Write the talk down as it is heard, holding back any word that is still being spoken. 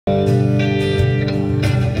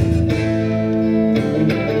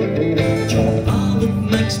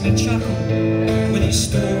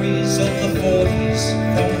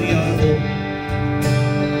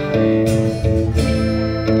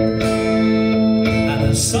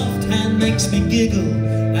Her soft hand makes me giggle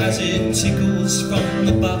as it tickles from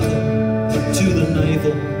the buckle to the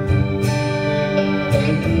navel.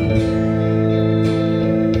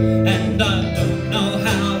 And I don't know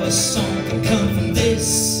how a song can come from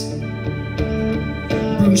this.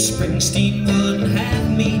 Bruce Springsteen wouldn't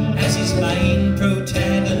have me as his main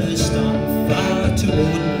protagonist. I'm far too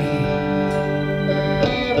ordinary.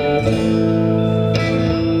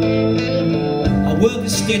 I work a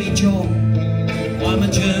steady job. I'm a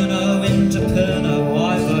journo into Perno.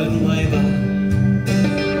 I vote Labour.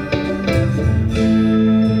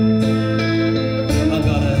 I've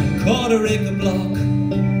got a quarter-acre block,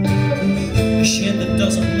 a shed that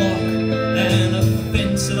doesn't lock, and a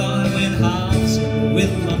fence that I went halves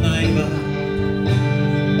with my neighbour.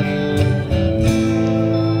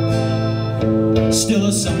 Still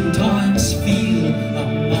I sometimes feel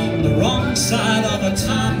I'm on the wrong side of a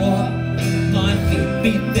time warp. My feet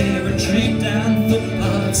beat their retreat down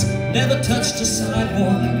footpaths, never touched a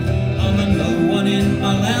sidewalk. I'm a no one in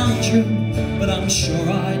my lounge room, but I'm sure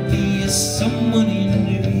I'd be as someone in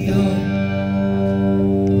New York.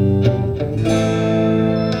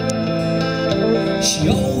 She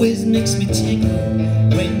always makes me tingle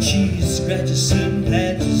when she scratches certain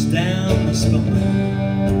patches down my spine.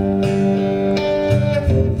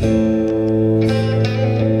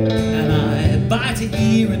 And I bite her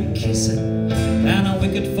ear and kiss it, and a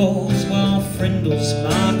wicket falls while Frindle's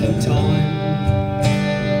marking time.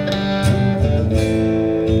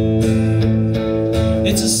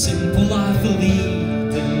 It's a simple life I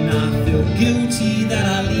lead, and I feel guilty that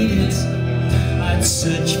I lead it. I'd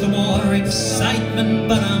search for more excitement,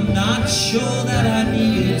 but I'm not sure that I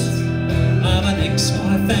need it. I'm an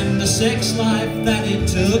ex-wife and a sex life that it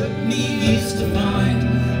took me years to find,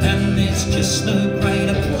 and there's just no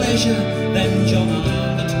greater pleasure than John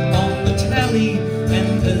Arlott on the tally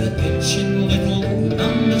and her itching little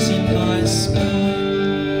numbers in my spine.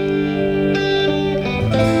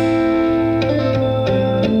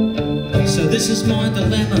 So this is my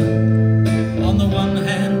dilemma. On the one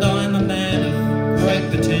hand, I'm a man of great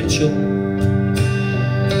potential,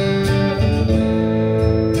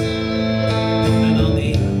 and on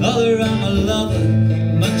the other I'm a lover,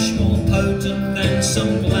 much more potent than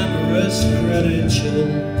some glamorous credential.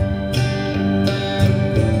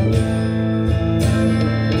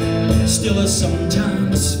 Still I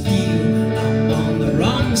sometimes feel I'm on the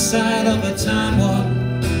wrong side of a time warp.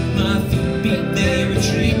 My feet beat their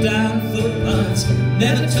retreat down footpaths,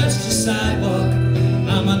 never touched a sidewalk.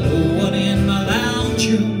 I'm a no one in my lounge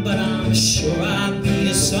room, but I'm sure I'd be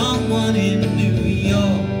a someone in New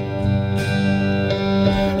York.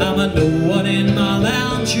 I'm a no one in my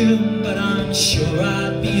lounge room, but I'm sure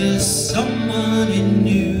I'd be a someone in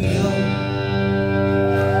New York.